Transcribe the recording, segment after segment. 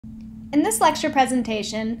In this lecture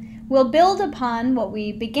presentation, we'll build upon what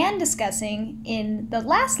we began discussing in the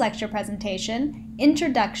last lecture presentation,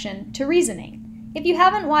 Introduction to Reasoning. If you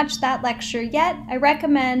haven't watched that lecture yet, I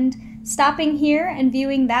recommend stopping here and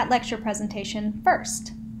viewing that lecture presentation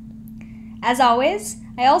first. As always,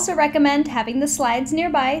 I also recommend having the slides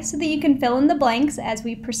nearby so that you can fill in the blanks as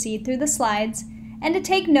we proceed through the slides, and to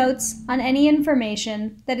take notes on any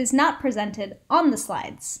information that is not presented on the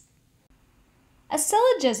slides. A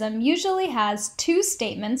syllogism usually has two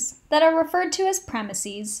statements that are referred to as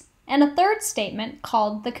premises and a third statement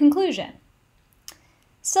called the conclusion.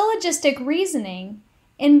 Syllogistic reasoning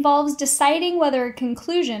involves deciding whether a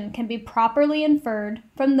conclusion can be properly inferred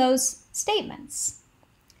from those statements.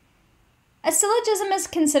 A syllogism is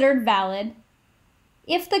considered valid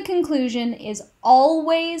if the conclusion is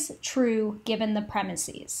always true given the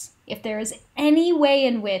premises. If there is any way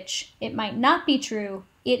in which it might not be true,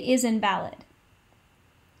 it is invalid.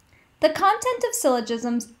 The content of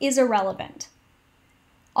syllogisms is irrelevant.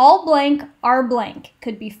 All blank are blank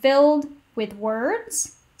could be filled with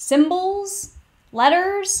words, symbols,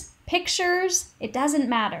 letters, pictures, it doesn't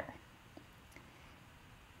matter.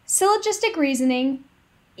 Syllogistic reasoning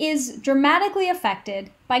is dramatically affected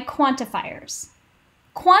by quantifiers.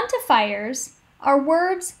 Quantifiers are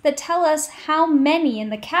words that tell us how many in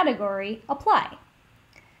the category apply.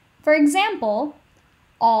 For example,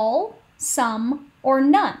 all, some, or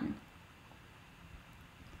none.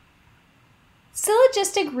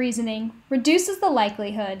 Syllogistic reasoning reduces the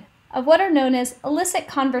likelihood of what are known as illicit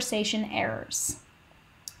conversation errors.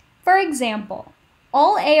 For example,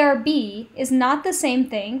 all A are B is not the same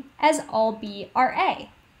thing as all B are A.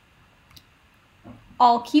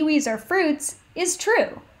 All kiwis are fruits is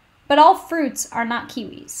true, but all fruits are not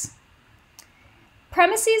kiwis.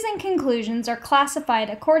 Premises and conclusions are classified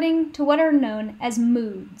according to what are known as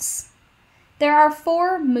moods. There are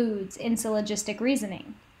 4 moods in syllogistic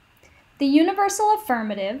reasoning. The universal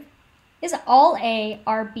affirmative is all A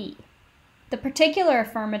are B. The particular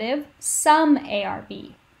affirmative, some A are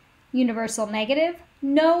B. Universal negative,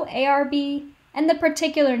 no A are B. And the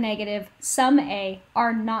particular negative, some A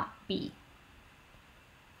are not B.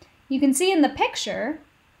 You can see in the picture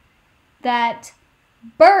that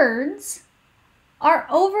birds are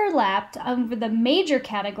overlapped over the major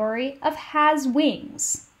category of has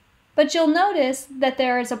wings. But you'll notice that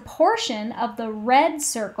there is a portion of the red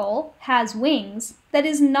circle, has wings, that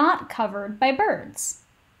is not covered by birds.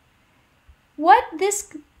 What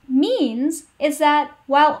this means is that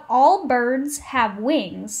while all birds have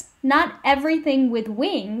wings, not everything with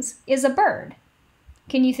wings is a bird.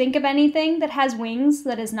 Can you think of anything that has wings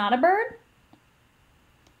that is not a bird?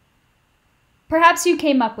 Perhaps you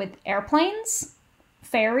came up with airplanes,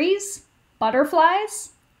 fairies,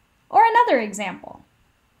 butterflies, or another example.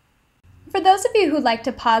 For those of you who'd like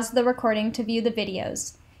to pause the recording to view the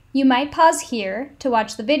videos, you might pause here to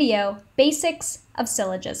watch the video, Basics of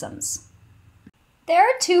Syllogisms. There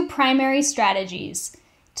are 2 primary strategies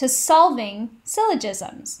to solving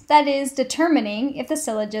syllogisms, that is, determining if the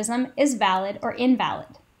syllogism is valid or invalid.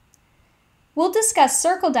 We'll discuss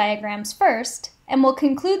circle diagrams first, and we'll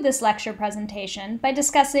conclude this lecture presentation by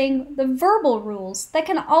discussing the verbal rules that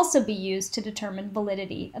can also be used to determine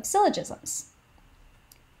validity of syllogisms.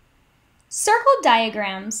 Circle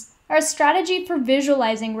diagrams are a strategy for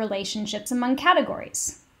visualizing relationships among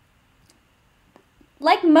categories.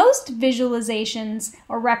 Like most visualizations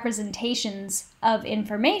or representations of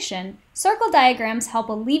information, circle diagrams help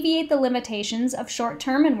alleviate the limitations of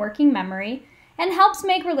short-term and working memory and helps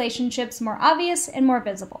make relationships more obvious and more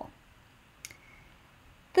visible.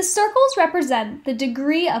 The circles represent the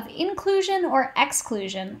degree of inclusion or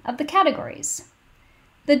exclusion of the categories.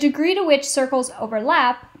 The degree to which circles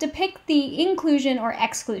overlap depict the inclusion or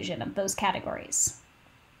exclusion of those categories.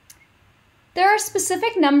 There are a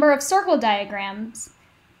specific number of circle diagrams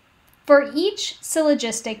for each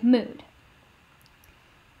syllogistic mood.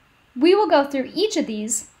 We will go through each of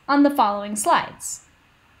these on the following slides.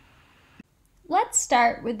 Let's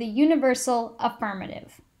start with the universal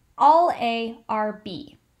affirmative. All A are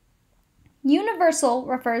B. Universal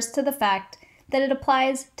refers to the fact that it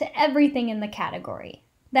applies to everything in the category.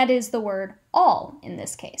 That is the word all in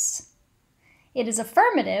this case. It is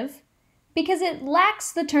affirmative because it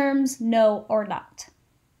lacks the terms no or not.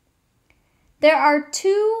 There are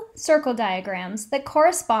 2 circle diagrams that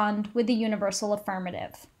correspond with the universal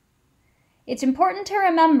affirmative. It's important to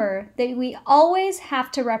remember that we always have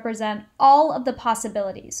to represent all of the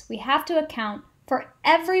possibilities. We have to account for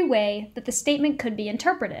every way that the statement could be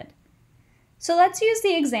interpreted. So let's use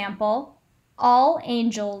the example, all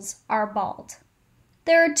angels are bald.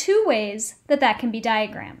 There are 2 ways that that can be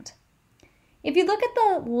diagrammed. If you look at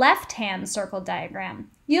the left-hand circle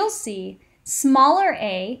diagram, you'll see smaller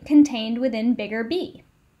a contained within bigger B.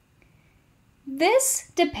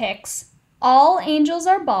 This depicts all angels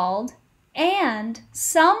are bald and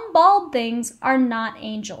some bald things are not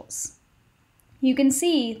angels. You can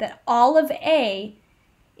see that all of A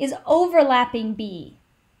is overlapping B,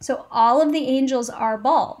 so all of the angels are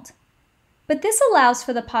bald. But this allows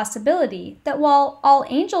for the possibility that while all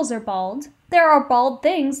angels are bald, there are bald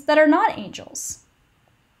things that are not angels.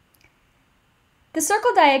 The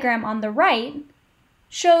circle diagram on the right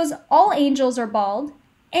shows all angels are bald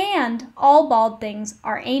and all bald things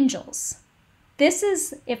are angels. This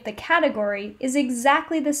is if the category is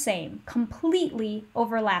exactly the same, completely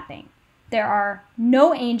overlapping. There are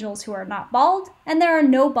no angels who are not bald, and there are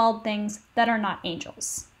no bald things that are not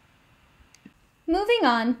angels. Moving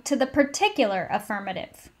on to the particular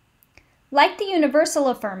affirmative. Like the universal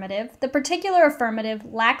affirmative, the particular affirmative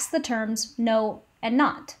lacks the terms no and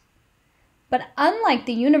not. But unlike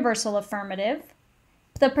the universal affirmative,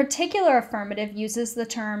 the particular affirmative uses the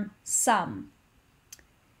term some.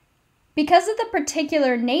 Because of the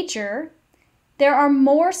particular nature, there are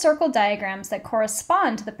more circle diagrams that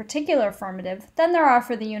correspond to the particular affirmative than there are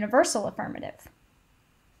for the universal affirmative.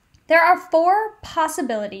 There are 4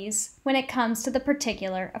 possibilities when it comes to the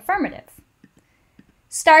particular affirmative.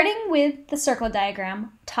 Starting with the circle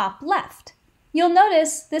diagram top left, you'll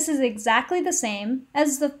notice this is exactly the same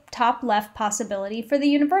as the top left possibility for the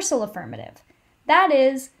universal affirmative. That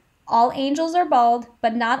is, all angels are bald,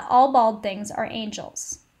 but not all bald things are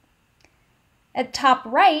angels. At top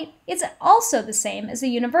right, it's also the same as the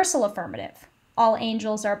universal affirmative. All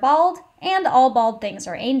angels are bald, and all bald things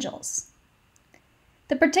are angels.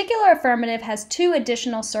 The particular affirmative has 2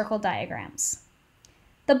 additional circle diagrams.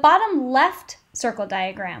 The bottom left circle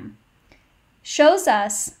diagram shows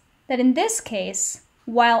us that in this case,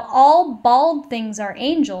 while all bald things are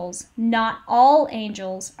angels, not all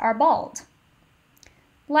angels are bald.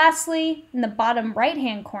 Lastly, in the bottom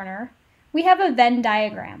right-hand corner, we have a Venn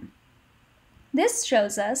diagram. This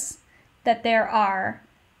shows us that there are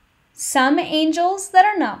some angels that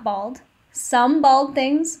are not bald, some bald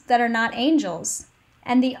things that are not angels,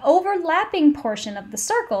 and the overlapping portion of the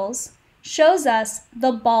circles shows us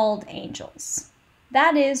the bald angels.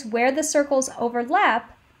 That is, where the circles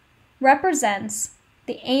overlap represents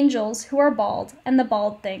the angels who are bald and the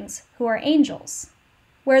bald things who are angels.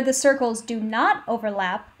 Where the circles do not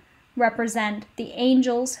overlap represent the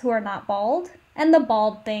angels who are not bald and the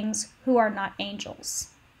bald things who are not angels.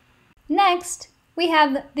 Next, we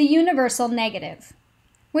have the universal negative,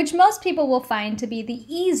 which most people will find to be the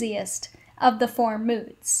easiest of the 4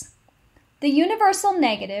 moods. The universal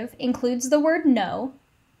negative includes the word no,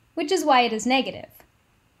 which is why it is negative.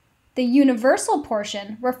 The universal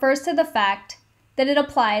portion refers to the fact that it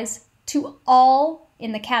applies to all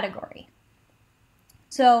in the category.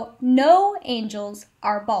 So, no angels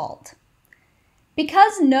are bald.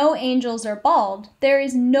 Because no angels are bald, there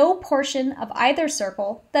is no portion of either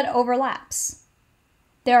circle that overlaps.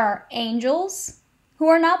 There are angels who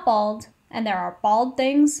are not bald, and there are bald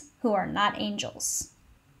things who are not angels.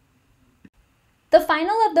 The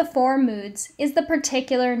final of the 4 moods is the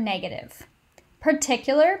particular negative.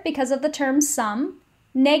 Particular because of the term some,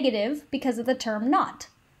 negative because of the term not.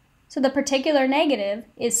 So the particular negative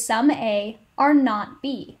is some A are not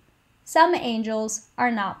B. Some angels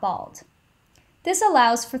are not bald. This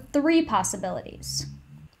allows for 3 possibilities.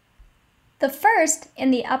 The first, in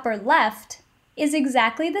the upper left, is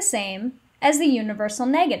exactly the same as the universal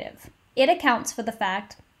negative. It accounts for the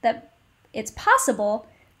fact that it's possible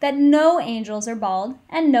that no angels are bald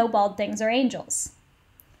and no bald things are angels.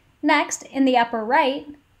 Next, in the upper right,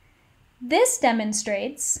 this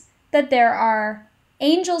demonstrates that there are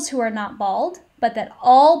angels who are not bald, but that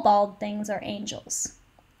all bald things are angels.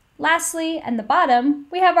 Lastly, at the bottom,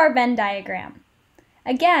 we have our Venn diagram.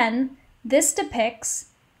 Again, this depicts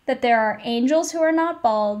that there are angels who are not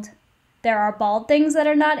bald, there are bald things that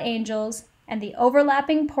are not angels, and the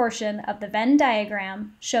overlapping portion of the Venn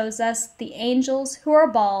diagram shows us the angels who are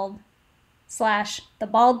bald / the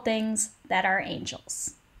bald things that are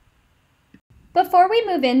angels. Before we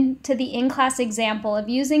move into the in-class example of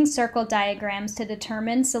using circle diagrams to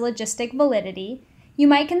determine syllogistic validity, you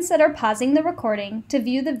might consider pausing the recording to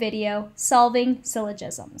view the video Solving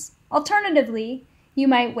Syllogisms. Alternatively, you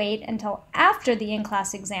might wait until after the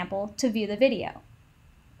in-class example to view the video.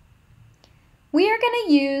 We are going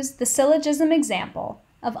to use the syllogism example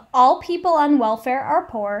of all people on welfare are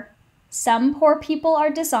poor, some poor people are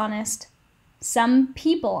dishonest, some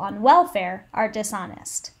people on welfare are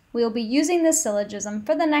dishonest. We will be using this syllogism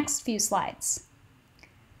for the next few slides.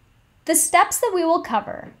 The steps that we will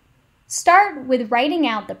cover: Start with writing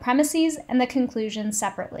out the premises and the conclusions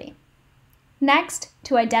separately. Next,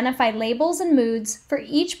 to identify labels and moods for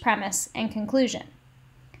each premise and conclusion.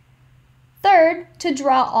 Third, to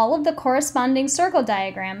draw all of the corresponding circle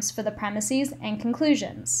diagrams for the premises and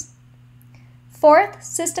conclusions. Fourth,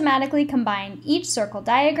 systematically combine each circle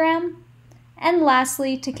diagram. And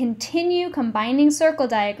lastly, to continue combining circle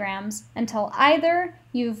diagrams until either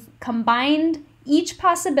you've combined each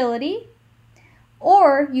possibility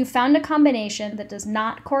or you've found a combination that does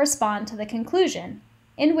not correspond to the conclusion,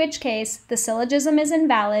 in which case the syllogism is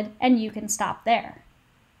invalid and you can stop there.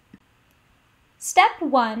 Step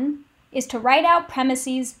 1 is to write out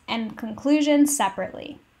premises and conclusions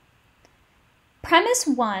separately. Premise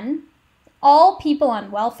 1, all people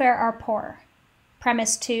on welfare are poor.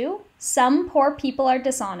 Premise 2, some poor people are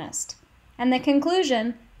dishonest. And the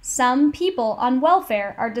conclusion, some people on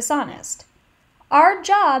welfare are dishonest. Our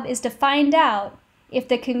job is to find out if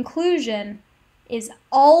the conclusion is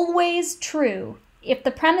always true if the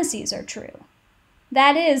premises are true.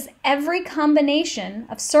 That is, every combination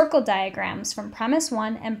of circle diagrams from premise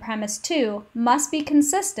 1 and premise 2 must be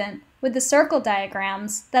consistent with the circle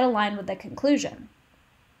diagrams that align with the conclusion.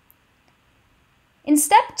 In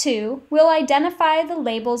step 2, we'll identify the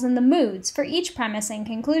labels and the moods for each premise and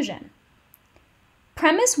conclusion.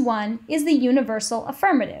 Premise 1 is the universal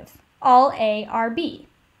affirmative, all A are B.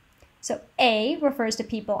 So A refers to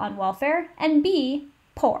people on welfare and B,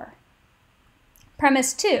 poor.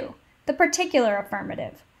 Premise 2, the particular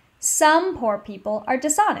affirmative, some poor people are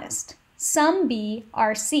dishonest, some B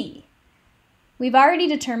are C. We've already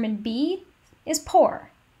determined B is poor.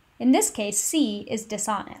 In this case, C is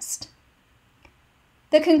dishonest.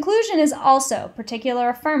 The conclusion is also particular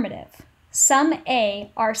affirmative. Some A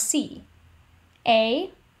are C. A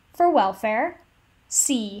for welfare,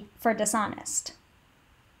 C for dishonest.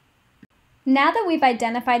 Now that we've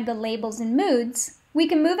identified the labels and moods, we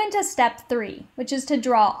can move into step 3, which is to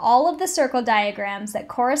draw all of the circle diagrams that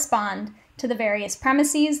correspond to the various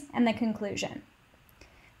premises and the conclusion.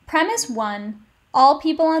 Premise 1, all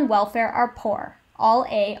people on welfare are poor. All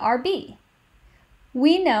A are B.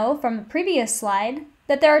 We know from a previous slide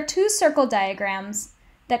that there are two circle diagrams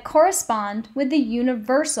that correspond with the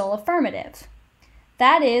universal affirmative.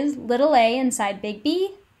 That is little a inside big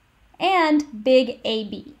B and big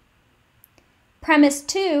AB. Premise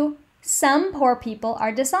 2, some poor people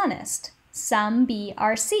are dishonest. Some B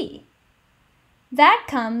are C. That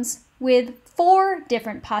comes with 4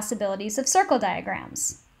 different possibilities of circle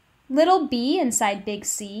diagrams. Little b inside big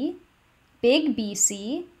C, big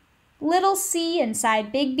BC, little c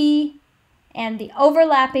inside big B, and the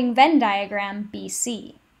overlapping Venn diagram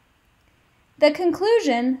BC. The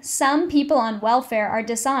conclusion, some people on welfare are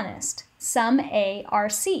dishonest. Some A are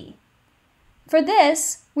C. For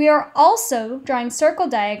this, we are also drawing circle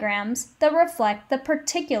diagrams that reflect the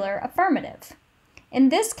particular affirmative. In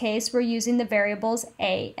this case, we're using the variables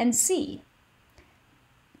A and C.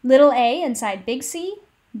 Little a inside big C,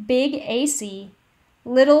 big AC,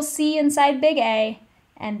 little c inside big A,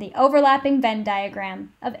 and the overlapping Venn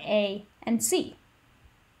diagram of A and C.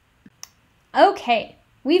 Okay,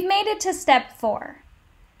 we've made it to step 4.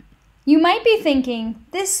 You might be thinking,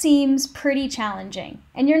 this seems pretty challenging,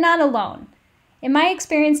 and you're not alone. In my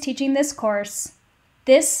experience teaching this course,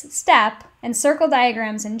 this step and circle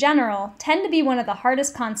diagrams in general tend to be one of the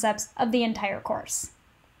hardest concepts of the entire course.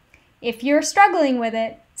 If you're struggling with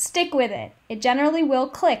it, stick with it. It generally will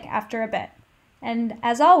click after a bit. And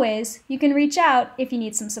as always, you can reach out if you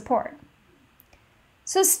need some support.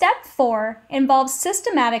 So step 4 involves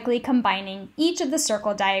systematically combining each of the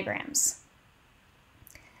circle diagrams.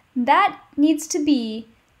 That needs to be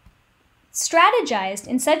strategized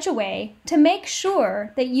in such a way to make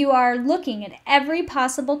sure that you are looking at every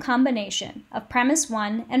possible combination of premise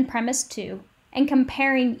 1 and premise 2 and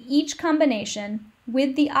comparing each combination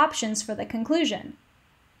with the options for the conclusion.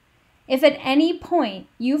 If at any point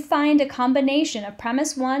you find a combination of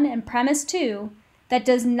premise 1 and premise 2 that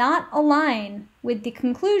does not align with the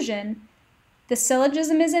conclusion, the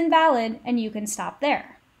syllogism is invalid and you can stop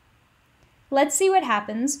there. Let's see what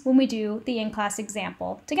happens when we do the in-class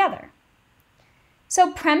example together.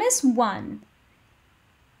 So premise 1,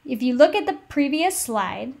 if you look at the previous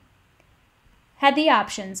slide, had the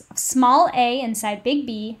options of small a inside big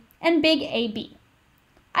B and big AB.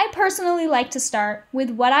 I personally like to start with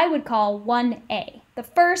what I would call 1A, the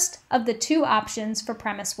first of the 2 options for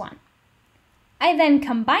premise 1. I then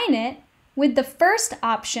combine it with the first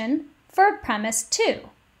option for premise 2,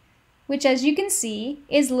 which as you can see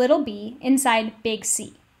is little b inside big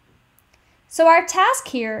C. So our task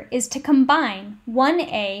here is to combine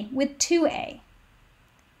 1A with 2A.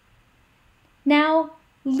 Now,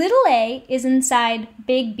 little a is inside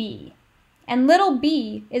big B, and little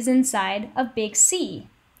b is inside of big C.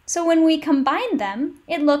 So when we combine them,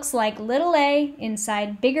 it looks like little a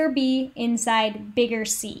inside bigger B inside bigger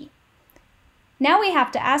C. Now we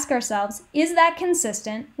have to ask ourselves, is that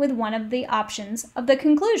consistent with one of the options of the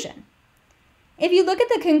conclusion? If you look at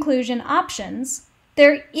the conclusion options,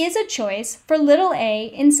 there is a choice for little a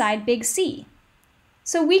inside big C.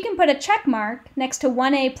 So we can put a check mark next to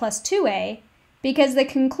 1a plus 2a because the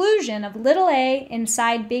conclusion of little a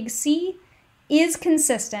inside big C is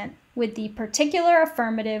consistent with the particular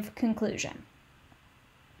affirmative conclusion.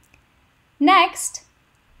 Next,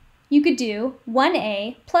 you could do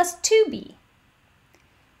 1a plus 2b.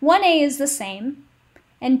 1a is the same,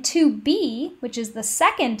 and 2b, which is the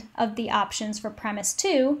second of the options for premise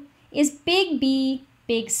 2, is big B,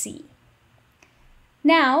 big C.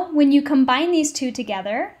 Now, when you combine these two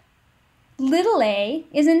together, little a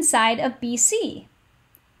is inside of BC.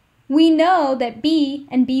 We know that B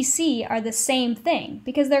and BC are the same thing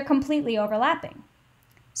because they're completely overlapping.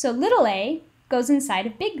 So little a goes inside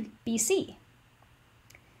of big BC.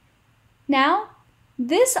 Now,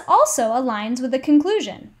 this also aligns with the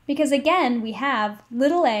conclusion because again, we have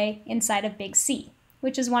little a inside of big C,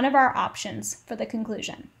 which is one of our options for the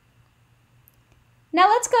conclusion. Now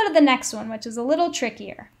let's go to the next one, which is a little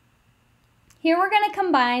trickier. Here we're going to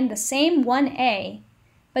combine the same 1a,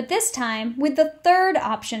 but this time with the third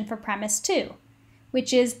option for premise 2,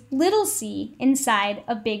 which is little c inside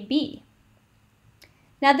of big B.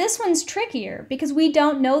 Now this one's trickier because we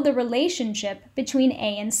don't know the relationship between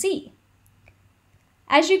a and c.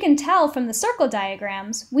 As you can tell from the circle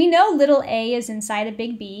diagrams, we know little a is inside of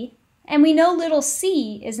big B, and we know little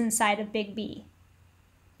c is inside of big B.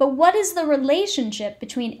 But what is the relationship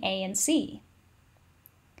between a and c?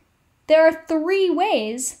 There are three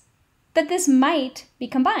ways that this might be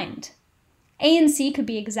combined. A and C could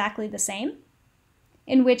be exactly the same,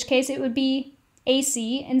 in which case it would be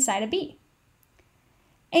AC inside of B.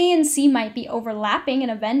 A and C might be overlapping in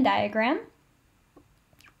a Venn diagram,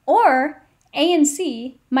 or A and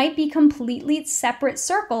C might be completely separate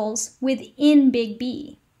circles within big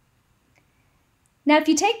B. Now if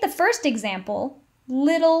you take the first example,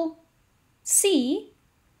 little c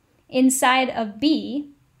inside of B,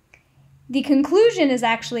 the conclusion is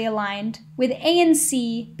actually aligned with A and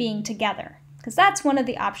C being together, because that's one of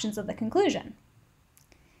the options of the conclusion.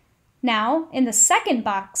 Now, in the second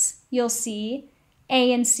box, you'll see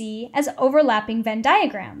A and C as overlapping Venn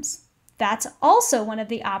diagrams. That's also one of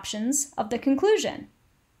the options of the conclusion.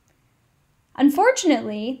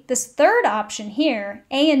 Unfortunately, this third option here,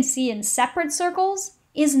 A and C in separate circles,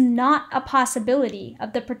 is not a possibility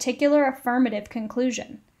of the particular affirmative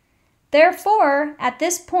conclusion. Therefore, at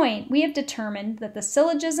this point, we have determined that the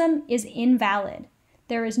syllogism is invalid.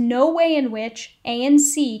 There is no way in which A and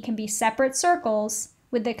C can be separate circles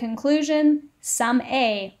with the conclusion some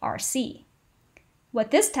A are C.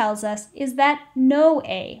 What this tells us is that no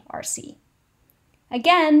A are C.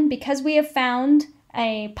 Again, because we have found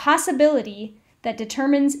a possibility that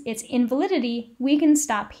determines its invalidity, we can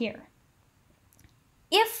stop here.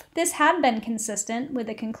 If this had been consistent with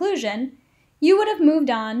the conclusion, you would have moved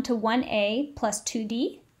on to 1a plus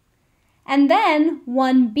 2d, and then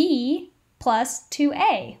 1b plus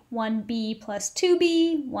 2a, 1b plus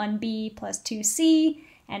 2b, 1b plus 2c,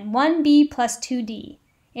 and 1b plus 2d.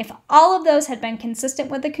 If all of those had been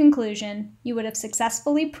consistent with the conclusion, you would have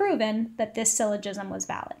successfully proven that this syllogism was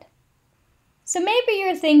valid. So maybe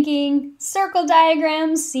you're thinking, circle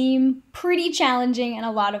diagrams seem pretty challenging and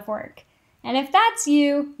a lot of work. And if that's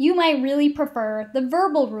you, you might really prefer the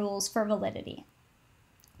verbal rules for validity.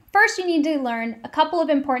 First, you need to learn a couple of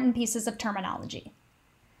important pieces of terminology.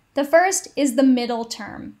 The first is the middle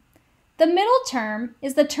term. The middle term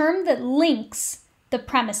is the term that links the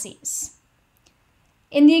premises.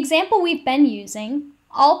 In the example we've been using,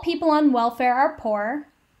 all people on welfare are poor,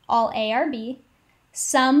 all A are B,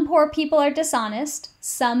 some poor people are dishonest,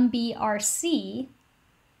 some B are C,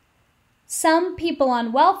 some people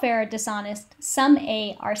on welfare are dishonest, some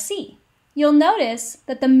A are C. You'll notice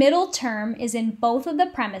that the middle term is in both of the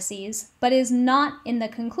premises, but is not in the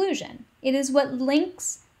conclusion. It is what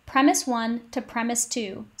links premise 1 to premise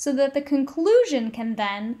 2, so that the conclusion can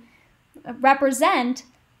then represent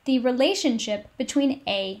the relationship between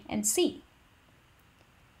A and C.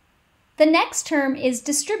 The next term is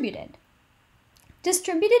distributed.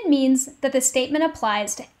 Distributed means that the statement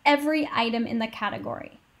applies to every item in the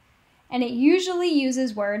category, and it usually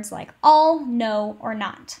uses words like all, no, or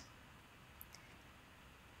not.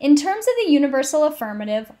 In terms of the universal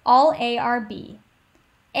affirmative, all A are B.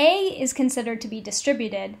 A is considered to be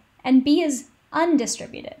distributed, and B is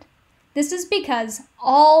undistributed. This is because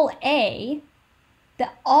all A, the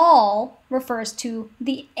all refers to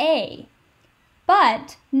the A,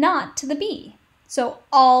 but not to the B. So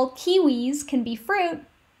all kiwis can be fruit,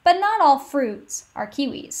 but not all fruits are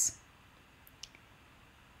kiwis.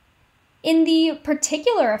 In the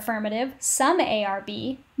particular affirmative, some A are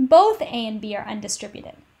B, both A and B are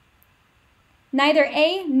undistributed. Neither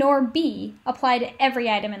A nor B apply to every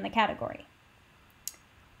item in the category.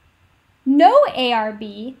 No A or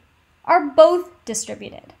B are both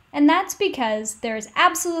distributed, and that's because there is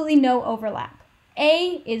absolutely no overlap.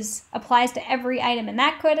 A applies to every item in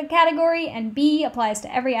that category, and B applies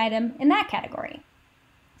to every item in that category.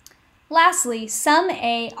 Lastly, some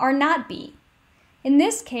A are not B. In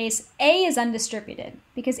this case, A is undistributed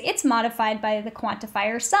because it's modified by the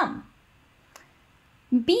quantifier some.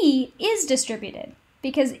 B is distributed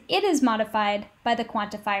because it is modified by the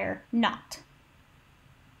quantifier not.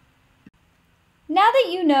 Now that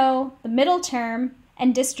you know the middle term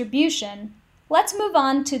and distribution, let's move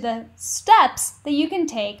on to the steps that you can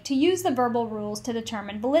take to use the verbal rules to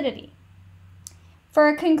determine validity. For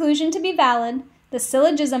a conclusion to be valid, the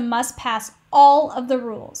syllogism must pass all of the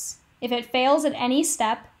rules. If it fails at any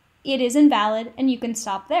step, it is invalid and you can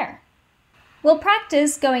stop there. We'll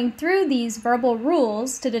practice going through these verbal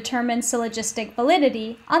rules to determine syllogistic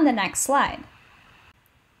validity on the next slide.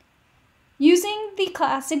 Using the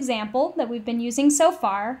class example that we've been using so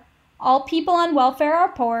far, all people on welfare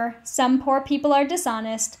are poor, some poor people are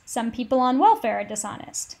dishonest, some people on welfare are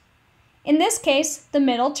dishonest. In this case, the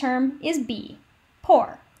middle term is B,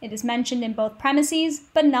 poor. It is mentioned in both premises,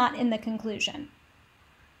 but not in the conclusion.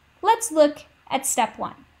 Let's look at step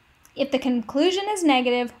 1. If the conclusion is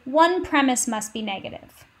negative, one premise must be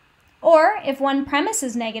negative. Or if one premise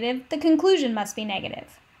is negative, the conclusion must be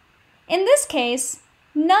negative. In this case,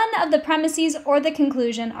 none of the premises or the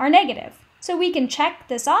conclusion are negative, so we can check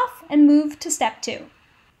this off and move to step 2.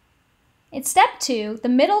 In step 2, the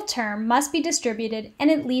middle term must be distributed in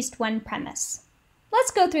at least one premise.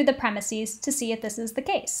 Let's go through the premises to see if this is the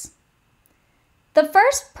case. The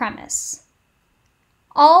first premise: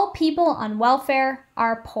 all people on welfare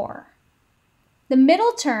are poor. The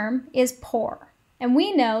middle term is poor, and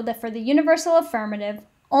we know that for the universal affirmative,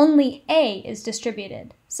 only A is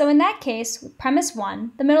distributed. So in that case, with premise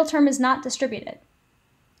 1, the middle term is not distributed.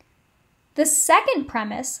 The second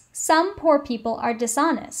premise, some poor people are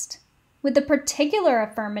dishonest. With the particular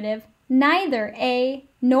affirmative, neither A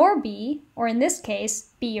nor B, or in this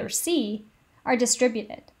case, B or C, are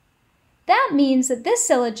distributed. That means that this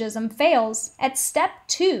syllogism fails at step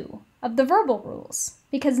 2 of the verbal rules,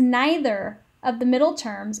 because neither of the middle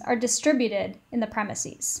terms are distributed in the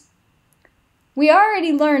premises. We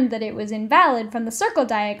already learned that it was invalid from the circle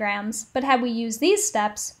diagrams, but had we used these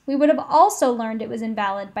steps, we would have also learned it was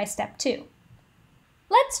invalid by step 2.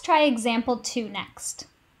 Let's try example 2 next.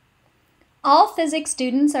 All physics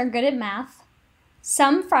students are good at math.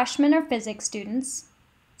 Some freshmen are physics students.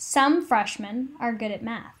 Some freshmen are good at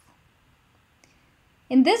math.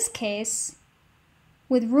 In this case,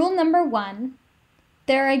 with rule number 1,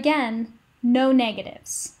 there are again no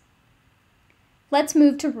negatives. Let's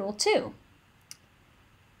move to rule 2.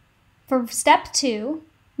 For step 2,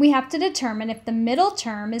 we have to determine if the middle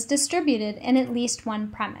term is distributed in at least one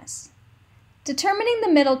premise. Determining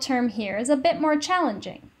the middle term here is a bit more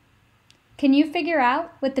challenging. Can you figure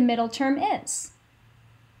out what the middle term is?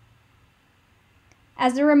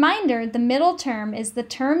 As a reminder, the middle term is the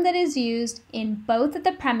term that is used in both of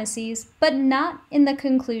the premises, but not in the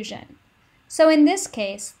conclusion. So in this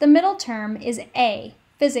case, the middle term is A,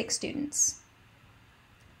 physics students.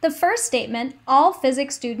 The first statement, all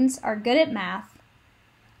physics students are good at math,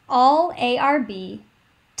 all A are B,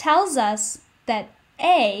 tells us that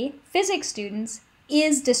A, physics students,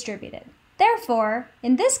 is distributed. Therefore,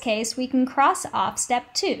 in this case, we can cross off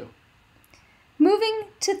step 2. Moving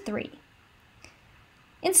to 3.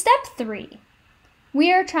 In step 3,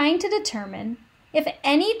 we are trying to determine if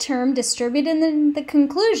any term distributed in the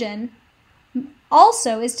conclusion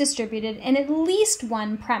also is distributed in at least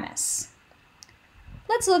one premise.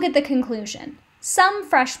 Let's look at the conclusion. Some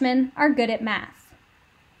freshmen are good at math.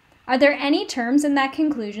 Are there any terms in that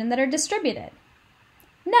conclusion that are distributed?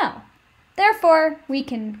 No. Therefore, we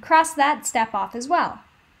can cross that step off as well.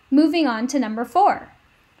 Moving on to number 4.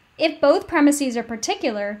 If both premises are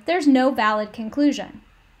particular, there's no valid conclusion.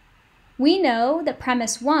 We know that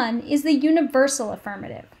premise 1 is the universal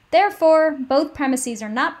affirmative. Therefore, both premises are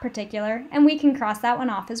not particular, and we can cross that one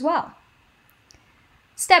off as well.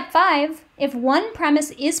 Step 5, if one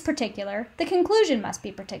premise is particular, the conclusion must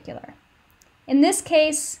be particular. In this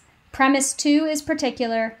case, premise 2 is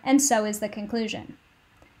particular, and so is the conclusion.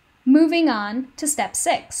 Moving on to step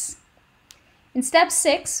 6. In step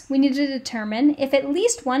 6, we need to determine if at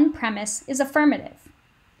least one premise is affirmative.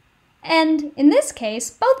 And in this case,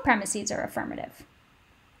 both premises are affirmative.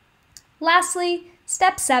 Lastly,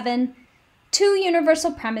 step 7, two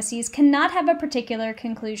universal premises cannot have a particular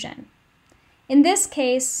conclusion. In this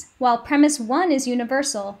case, while premise 1 is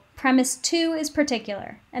universal, premise 2 is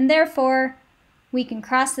particular, and therefore we can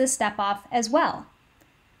cross this step off as well.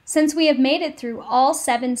 Since we have made it through all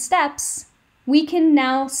 7 steps, we can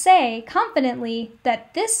now say confidently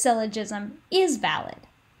that this syllogism is valid.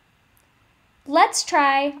 Let's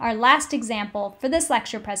try our last example for this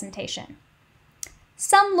lecture presentation.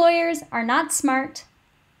 Some lawyers are not smart.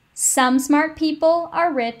 Some smart people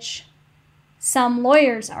are rich. Some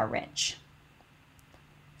lawyers are rich.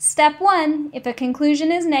 Step 1, if a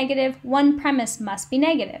conclusion is negative, one premise must be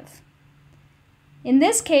negative. In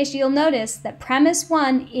this case, you'll notice that premise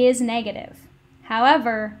 1 is negative.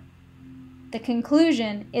 However, the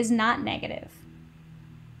conclusion is not negative.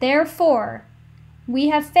 Therefore, we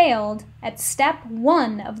have failed at step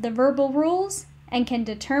 1 of the verbal rules and can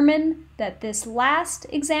determine that this last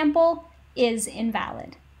example is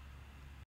invalid.